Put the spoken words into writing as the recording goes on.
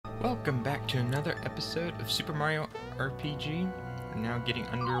Welcome back to another episode of Super Mario RPG. We're now getting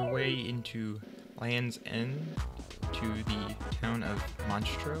underway into Land's End to the town of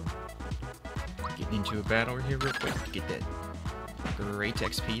Monstro. Getting into a battle here real quick to get that great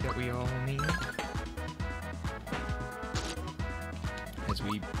XP that we all need. As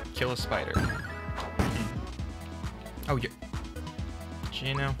we kill a spider. Oh,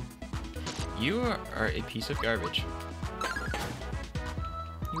 you know, you are a piece of garbage.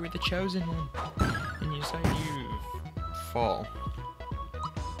 You were the chosen one, and you decided you fall.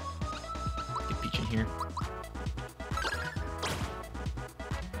 Get Peach in here.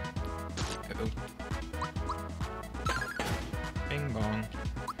 Uh-oh. Bing bong.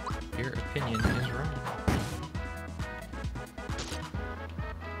 Your opinion is wrong.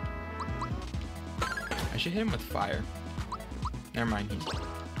 I should hit him with fire. Never mind, he's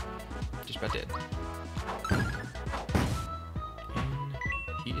just about dead.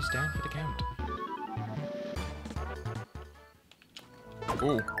 He is down for the count.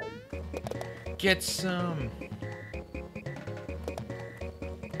 Ooh. Get some.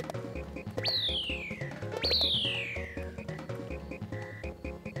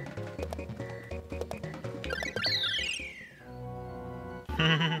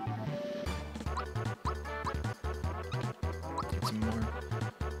 Get some more.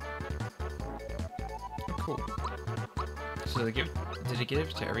 Oh, cool. So did it give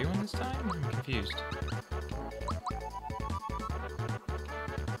it to everyone this time? I'm confused.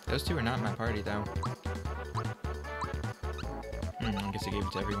 Those two are not in my party, though. I guess I gave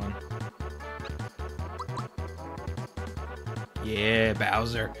it to everyone. Yeah,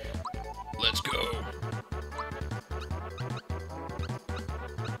 Bowser. Let's go.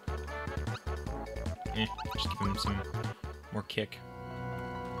 Just give him some more kick.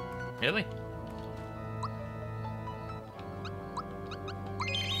 Really?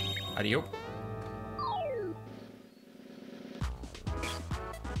 Adios.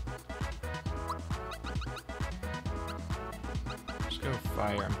 Let's go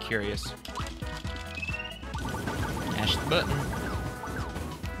fire. I'm curious. Mash the button.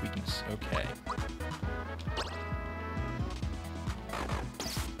 Weakness. Okay.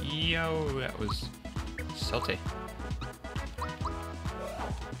 Yo, that was salty.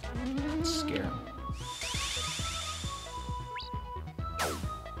 Scare him.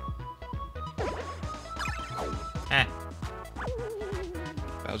 Ah.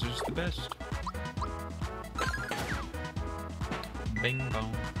 Bowser's the best. Bing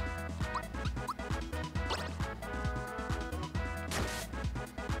bong.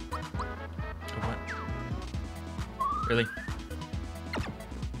 Oh, what? Really?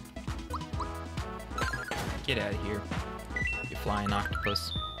 Get out of here, you flying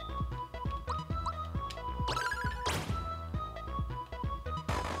octopus.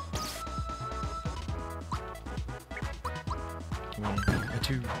 One, a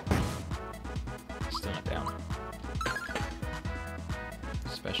two. Still not down.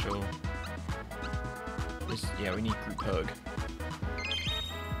 Special. This, yeah, we need group hug.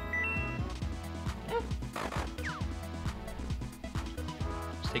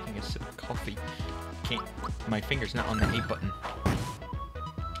 Just taking a sip of coffee. Can't. My finger's not on the A button.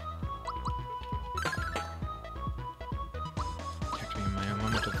 Protect me in my own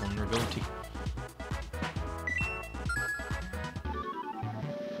moment of vulnerability.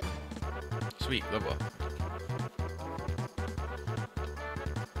 Sweet, level up.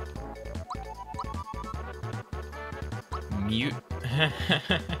 Mute.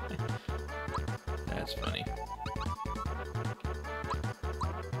 That's funny.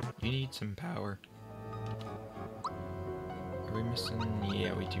 You need some power. Are we missing?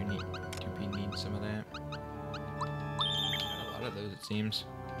 Yeah, we do need. Do we need some of that? A lot of those, it seems.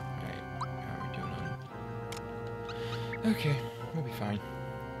 Alright, how are we doing on? Okay, we'll be fine.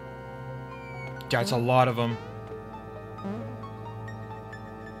 That's a lot of them.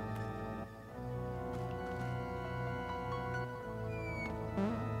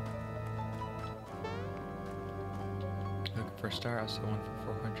 Looking for a star, I also one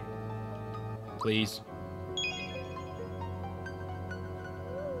for 400. Please.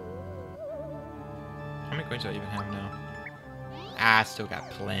 How many coins do I even have now? Ah, I still got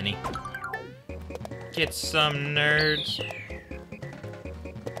plenty. Get some, nerds.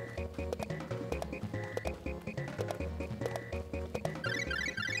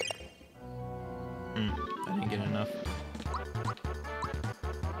 I didn't get enough.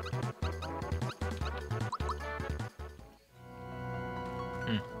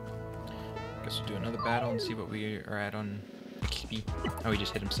 Guess we'll do another battle and see what we are at on XP. Oh, he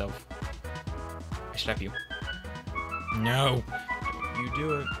just hit himself. I slap you. No! You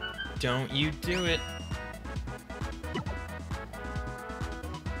do it. Don't you do it.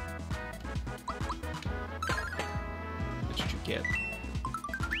 That's what you get.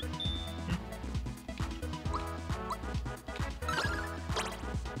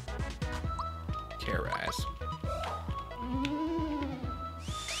 Terrorize.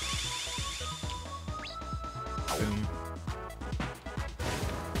 Boom.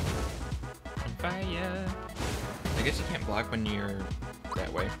 On fire. I guess you can't block when you're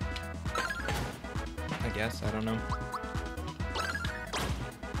that way. I guess, I don't know.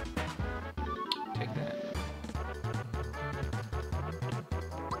 Take that.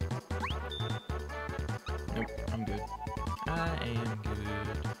 Nope, I'm good. I am good.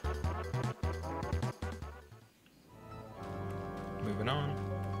 Moving on.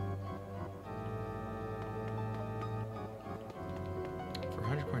 For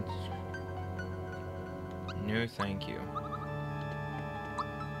 100 coins. No, thank you.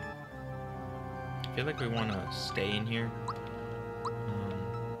 I feel like we want to stay in here.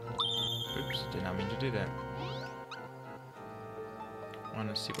 Oops, did not mean to do that. Want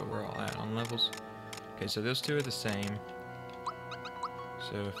to see what we're all at on levels. Okay, so those two are the same.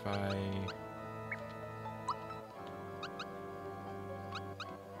 So if I...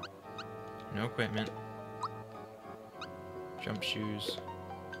 No equipment. Jump shoes.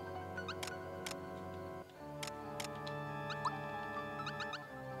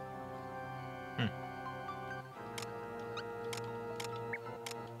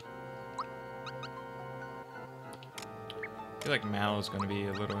 I feel like Mal is going to be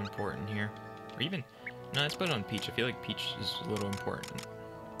a little important here. Or even... No, let's put it on Peach. I feel like Peach is a little important.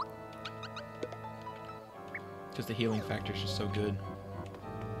 Because the healing factor is just so good.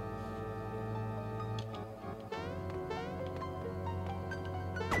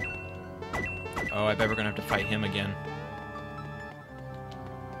 Oh, I bet we're going to have to fight him again.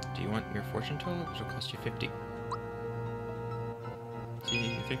 Do you want your fortune total? Which will cost you 50.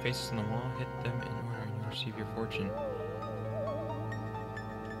 See your 3 faces on the wall, hit them in order and you'll receive your fortune.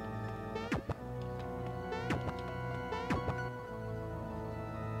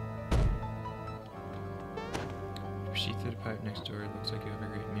 Proceed through the pipe next door. It looks like you have a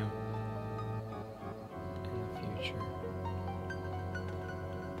great meal in the future.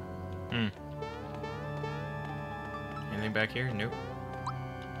 Anything back here? Nope.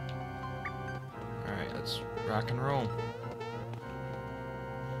 Alright, let's rock and roll.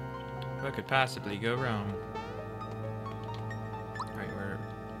 What could possibly go wrong? Alright, we're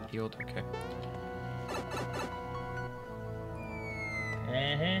healed. Okay.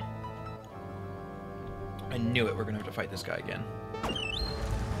 I knew it. We're gonna have to fight this guy again.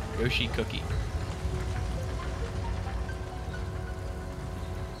 Yoshi Cookie.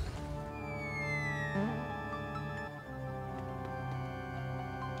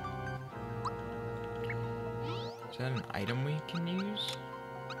 Is that an item we can use?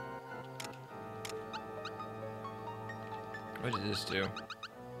 What does this do?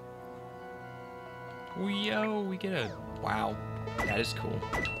 Yo, we get a... Wow, that is cool.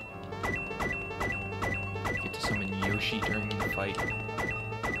 Get to summon Yoshi during the fight.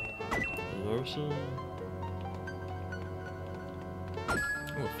 Yoshi.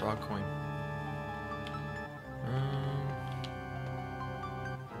 Oh, a frog coin.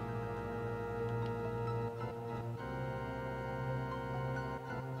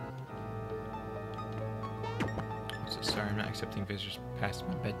 Sorry, I'm not accepting visitors past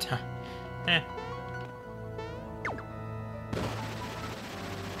my bedtime. I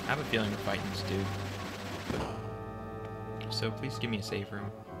have a feeling we're fighting this dude. So please give me a safe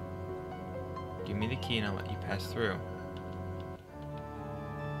room. Give me the key and I'll let you pass through.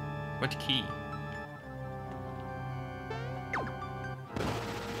 What key?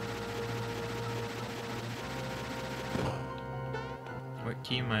 What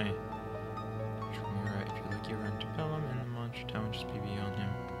key am I... You run to Belome in the monster town, just be beyond him.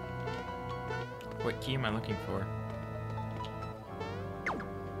 What key am I looking for?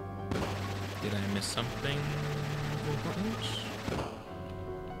 Did I miss something important?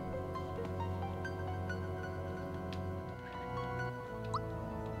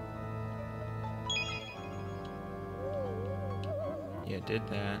 Yeah, did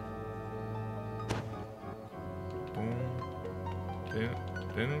that. Boom. Boom.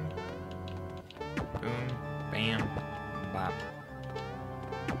 Boom. Boom. Bam. Bop.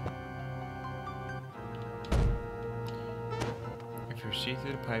 If you proceed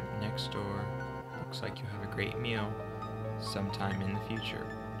through the pipe next door, looks like you have a great meal sometime in the future.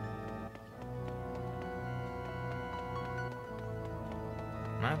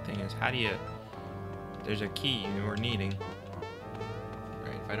 My thing is, how do you... There's a key we're needing.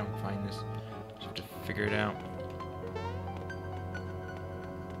 Right, if I don't find this. Just have to figure it out.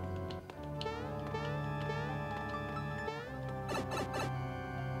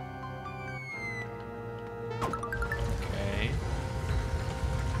 Okay.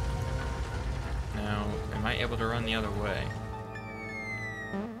 Now, am I able to run the other way?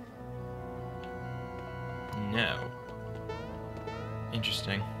 No.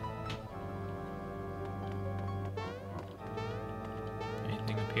 Interesting.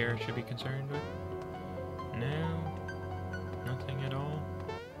 Anything up here I should be concerned with? No. Nothing at all.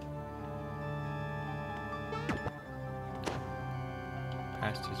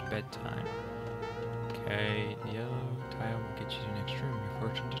 Past his bedtime. Okay, the yellow tile will get you to the next room. Your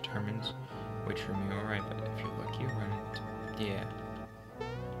fortune determines which room you arrive at. If you're lucky, you run it. Yeah.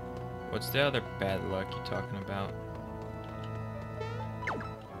 What's the other bad luck you talking about?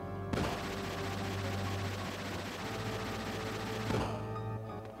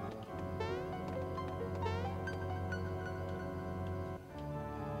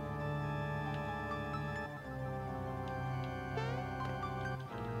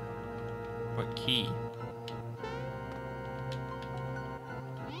 What key?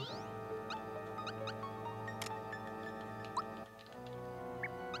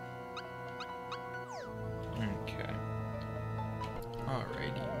 Okay.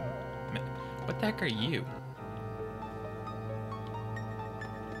 Alrighty. What the heck are you?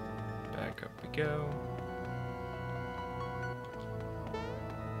 Back up we go.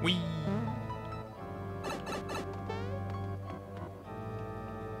 Whee!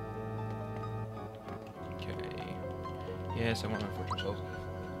 Yes, I want my fortune shells.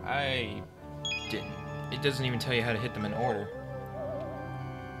 I didn't. It doesn't even tell you how to hit them in order.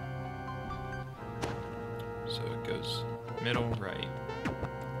 So it goes middle, right,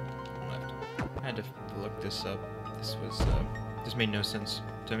 left. I had to look this up. This made no sense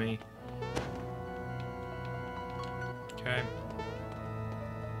to me. Okay.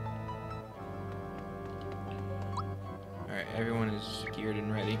 Alright, everyone is geared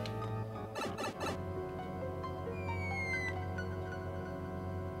and ready.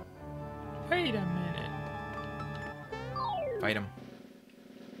 Wait a minute. Fight him.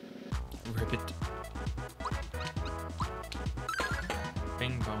 Rip it.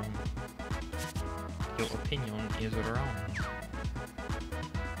 Bing bong. Your opinion is wrong.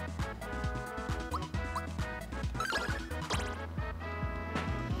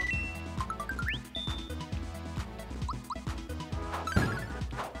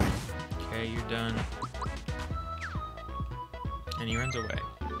 Okay, you're done. And he runs away.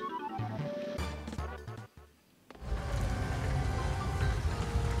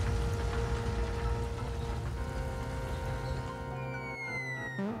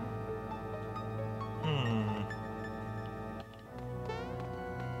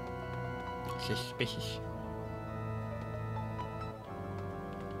 Suspicious.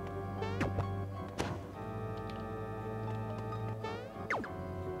 I'm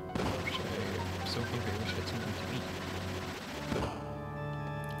so hungry, I wish I had something to eat.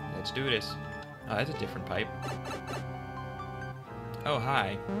 Let's do this. Oh, that's a different pipe. Oh,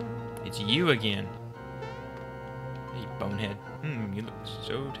 hi. It's you again. Hey, bonehead. You look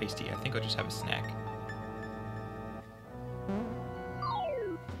so tasty. I think I'll just have a snack.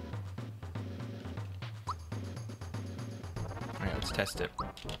 Alright, let's test it.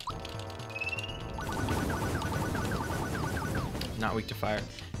 Not weak to fire.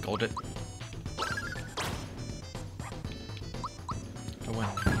 Gold it. A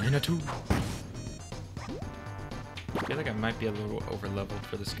 1 and a 2. I feel like I might be a little over leveled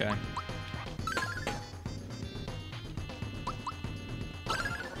for this guy.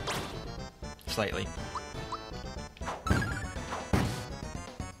 Slightly. I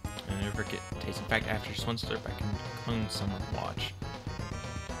never get taste. In fact, after just one slurp, I can clone someone. Watch.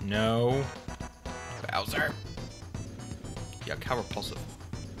 No. Bowser. Yuck, how repulsive.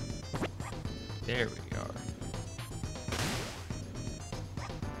 There we are.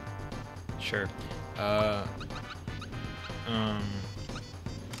 Sure.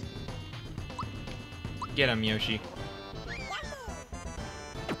 Get him, Yoshi.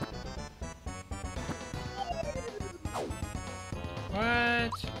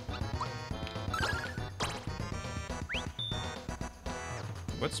 What?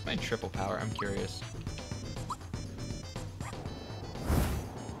 What's my triple power? I'm curious.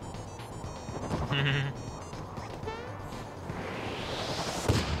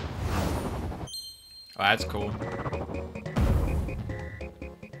 Oh, that's cool.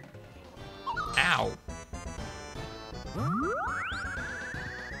 Ow.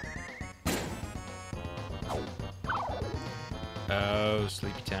 Oh, Oh,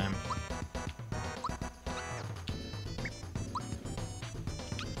 sleepy time.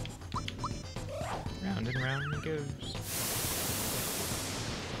 Round and round it goes.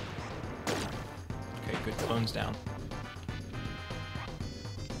 Okay, good. Phone's down.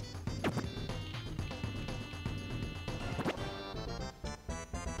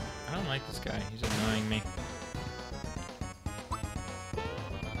 I don't like this guy. He's annoying me.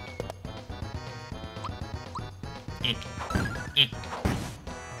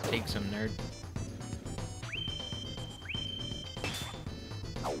 Take some, nerd.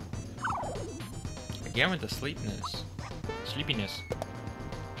 Again with the sleepiness.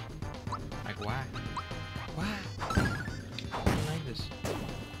 Like, why? Why? I don't like this.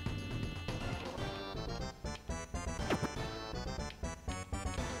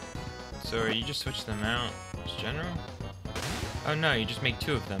 So, you just switch them out as general? Oh no, you just make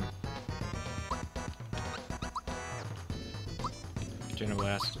 2 of them. General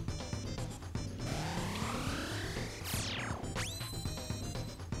Blast.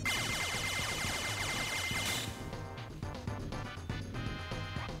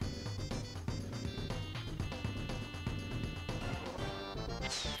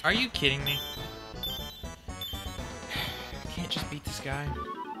 Are you kidding me? I can't just beat this guy.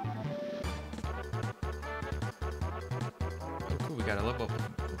 Oh cool, we got a level up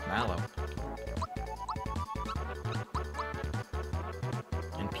with Mallow.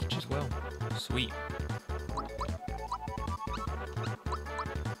 And Peach as well. Sweet.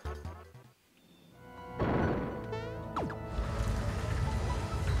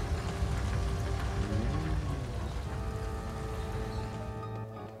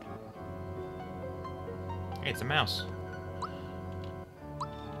 Hey, it's a mouse.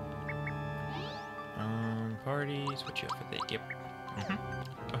 Parties. What you up with it? Yep.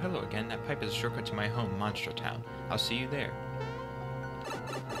 Oh, hello again. That pipe is a shortcut to my home, Monstro Town. I'll see you there.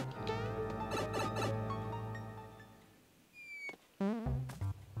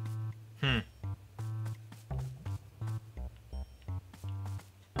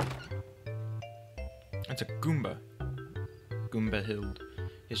 That's a Goomba. Goomba Hild.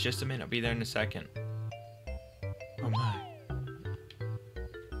 It's just a minute. I'll be there in a second. Oh my.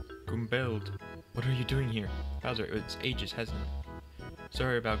 Goombild. What are you doing here? Bowser, it's ages, hasn't it?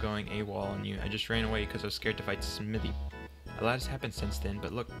 Sorry about going AWOL on you. I just ran away because I was scared to fight Smithy. A lot has happened since then,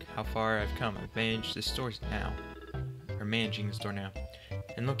 but look how far I've come. I've managed the store now. Or managing the store now.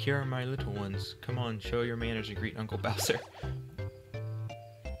 And look, here are my little ones. Come on, show your manners and greet Uncle Bowser.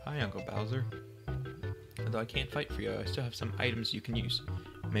 Hi, Uncle Bowser. Although I can't fight for you, I still have some items you can use.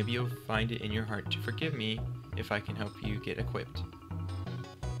 Maybe you'll find it in your heart to forgive me if I can help you get equipped.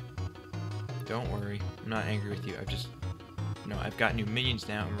 Don't worry, I'm not angry with you. I've got new minions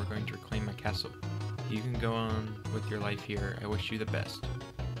now and we're going to reclaim my castle. You can go on with your life here. I wish you the best.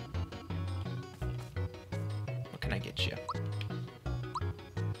 What can I get you?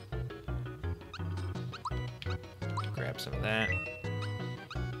 Grab some of that.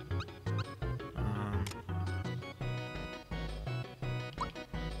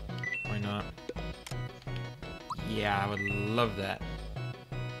 Why not? Yeah, I would love that.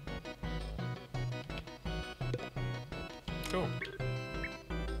 Cool.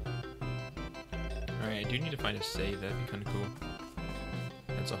 Alright, I do need to find a save. That'd be kind of cool.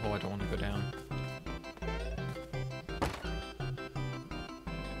 That's a hole I don't want to go down.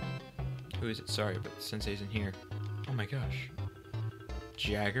 Who is it? Sorry, but Sensei's in here. Oh my gosh.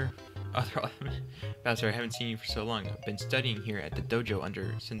 Jagger? Oh, Bowser, I haven't seen you for so long. I've been studying here at the dojo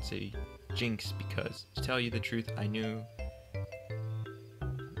under Sensei Jinx because, to tell you the truth, I knew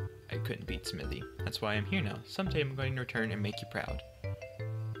I couldn't beat Smithy. That's why I'm here now. Someday I'm going to return and make you proud.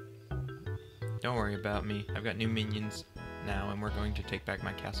 Don't worry about me. I've got new minions now and we're going to take back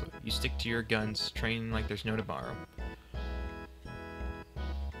my castle. You stick to your guns, train like there's no tomorrow.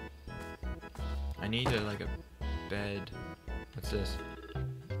 I need a bed. What's this?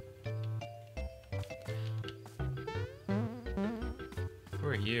 Who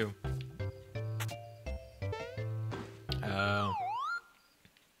are you? Oh.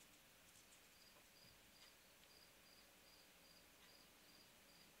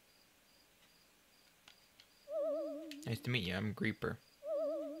 Nice to meet you. I'm Creeper.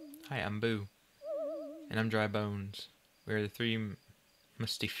 Hi, I'm Boo. And I'm Dry Bones. We're the 3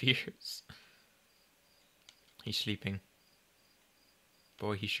 Musketeers. He's sleeping.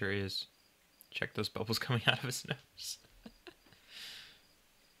 Boy, he sure is. Check those bubbles coming out of his nose.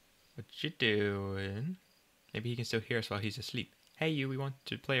 What you doing? Maybe he can still hear us while he's asleep. Hey you, we want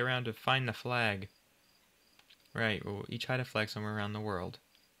to play around to find the flag. Right, we'll each hide a flag somewhere around the world.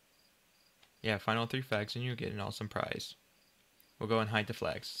 Yeah, find all 3 flags and you'll get an awesome prize. We'll go and hide the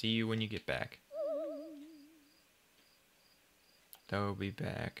flags. See you when you get back. They'll be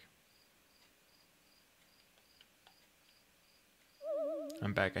back.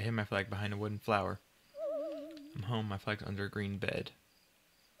 I'm back. I hid my flag behind a wooden flower. I'm home. My flag's under a green bed.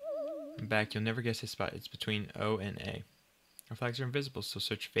 I'm back. You'll never guess his spot. It's between O and A. Our flags are invisible, so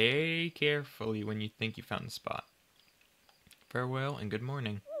search very carefully when you think you found the spot. Farewell and good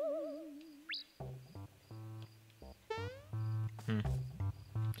morning.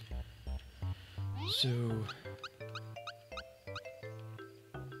 So...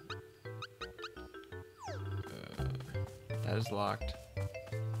 that is locked.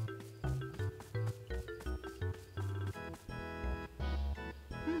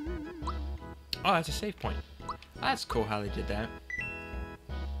 Oh, that's a save point. That's cool how they did that.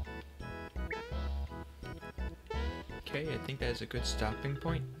 Okay, I think that is a good stopping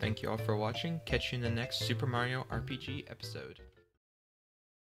point. Thank you all for watching. Catch you in the next Super Mario RPG episode.